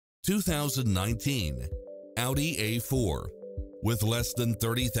2019 Audi A4. With less than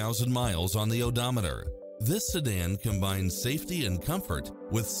 30,000 miles on the odometer, this sedan combines safety and comfort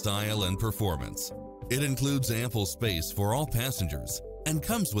with style and performance. It includes ample space for all passengers and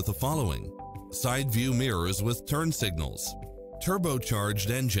comes with the following: side view mirrors with turn signals,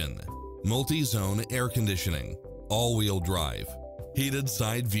 turbocharged engine, multi-zone air conditioning, all-wheel drive, heated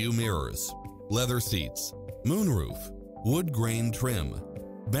side view mirrors, leather seats, moonroof, wood grain trim,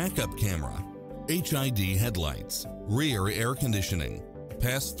 backup camera, HID headlights, rear air conditioning,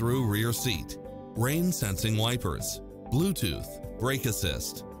 pass-through rear seat, rain-sensing wipers, Bluetooth, brake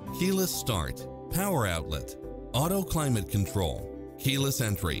assist, keyless start, power outlet, auto climate control, keyless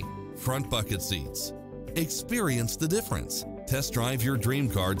entry, front bucket seats. Experience the difference. Test drive your dream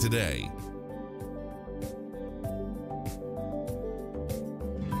car today.